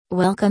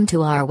Welcome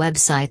to our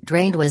website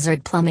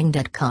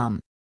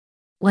drainedwizardplumbing.com.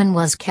 When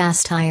was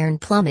cast iron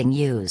plumbing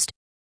used?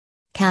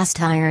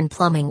 Cast iron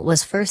plumbing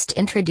was first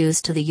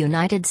introduced to the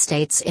United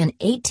States in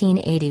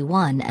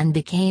 1881 and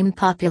became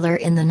popular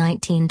in the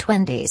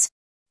 1920s.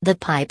 The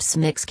pipes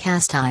mix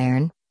cast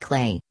iron,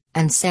 clay,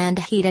 and sand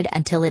heated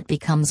until it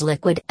becomes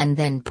liquid and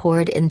then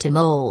poured into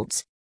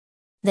molds.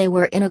 They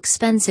were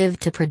inexpensive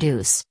to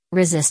produce,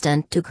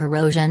 resistant to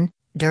corrosion,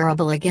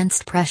 durable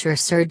against pressure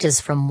surges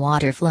from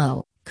water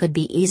flow, could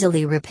be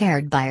easily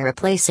repaired by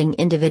replacing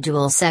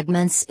individual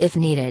segments if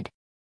needed.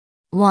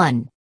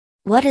 1.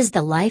 What is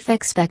the life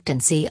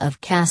expectancy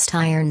of cast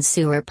iron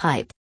sewer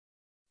pipe?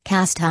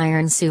 Cast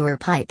iron sewer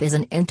pipe is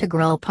an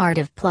integral part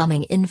of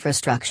plumbing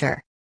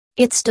infrastructure.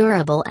 It's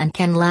durable and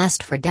can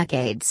last for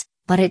decades,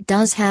 but it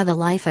does have a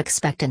life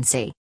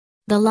expectancy.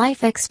 The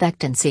life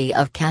expectancy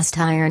of cast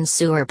iron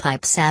sewer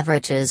pipes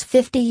averages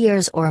 50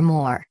 years or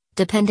more,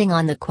 depending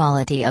on the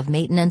quality of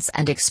maintenance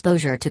and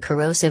exposure to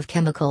corrosive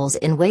chemicals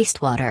in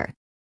wastewater.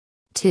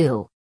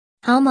 2.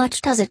 How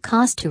much does it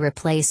cost to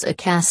replace a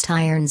cast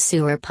iron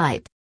sewer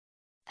pipe?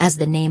 As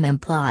the name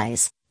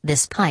implies,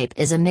 this pipe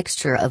is a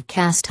mixture of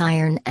cast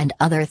iron and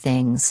other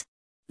things.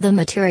 The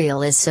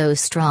material is so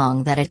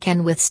strong that it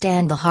can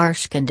withstand the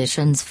harsh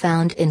conditions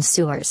found in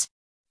sewers.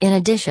 In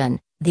addition,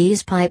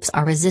 these pipes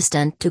are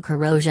resistant to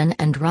corrosion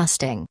and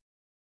rusting.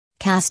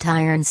 Cast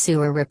iron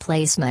sewer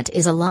replacement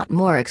is a lot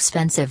more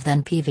expensive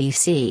than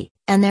PVC,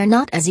 and they're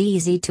not as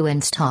easy to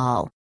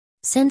install.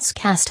 Since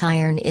cast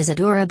iron is a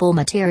durable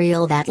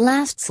material that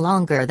lasts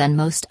longer than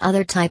most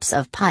other types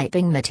of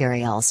piping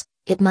materials,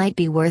 it might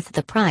be worth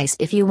the price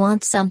if you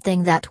want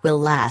something that will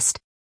last.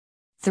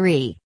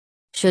 3.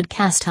 Should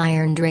cast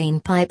iron drain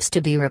pipes to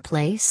be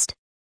replaced?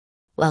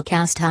 While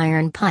cast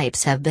iron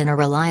pipes have been a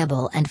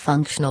reliable and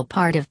functional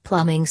part of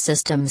plumbing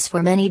systems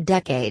for many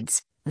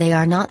decades, they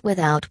are not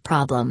without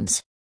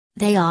problems.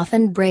 They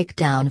often break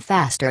down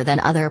faster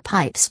than other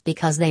pipes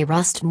because they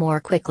rust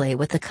more quickly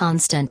with the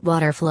constant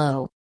water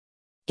flow.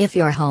 If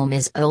your home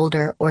is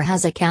older or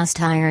has a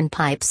cast iron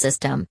pipe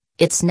system,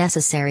 it's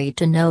necessary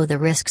to know the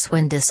risks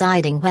when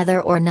deciding whether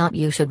or not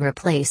you should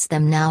replace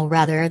them now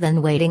rather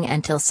than waiting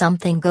until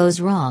something goes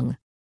wrong.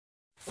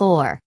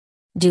 4.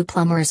 Do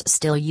plumbers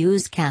still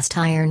use cast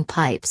iron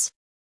pipes?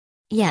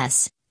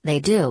 Yes, they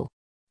do.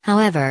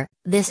 However,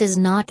 this is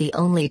not the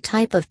only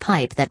type of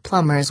pipe that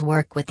plumbers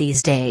work with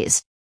these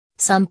days.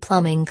 Some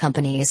plumbing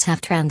companies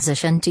have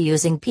transitioned to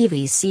using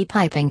PVC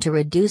piping to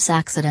reduce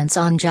accidents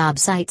on job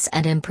sites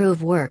and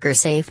improve worker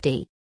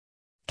safety.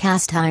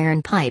 Cast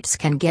iron pipes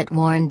can get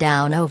worn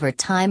down over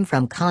time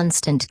from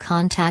constant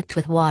contact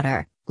with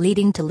water,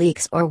 leading to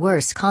leaks or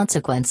worse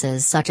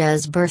consequences such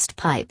as burst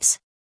pipes.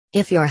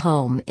 If your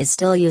home is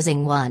still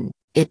using one,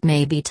 it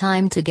may be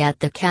time to get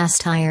the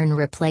cast iron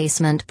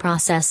replacement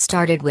process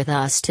started with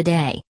us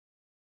today.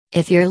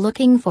 If you're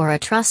looking for a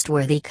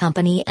trustworthy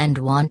company and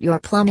want your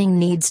plumbing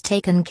needs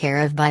taken care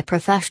of by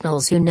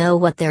professionals who know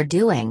what they're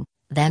doing,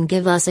 then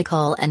give us a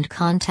call and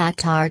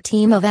contact our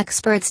team of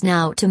experts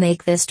now to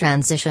make this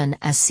transition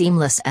as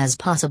seamless as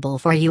possible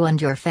for you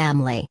and your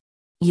family.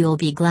 You'll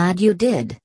be glad you did.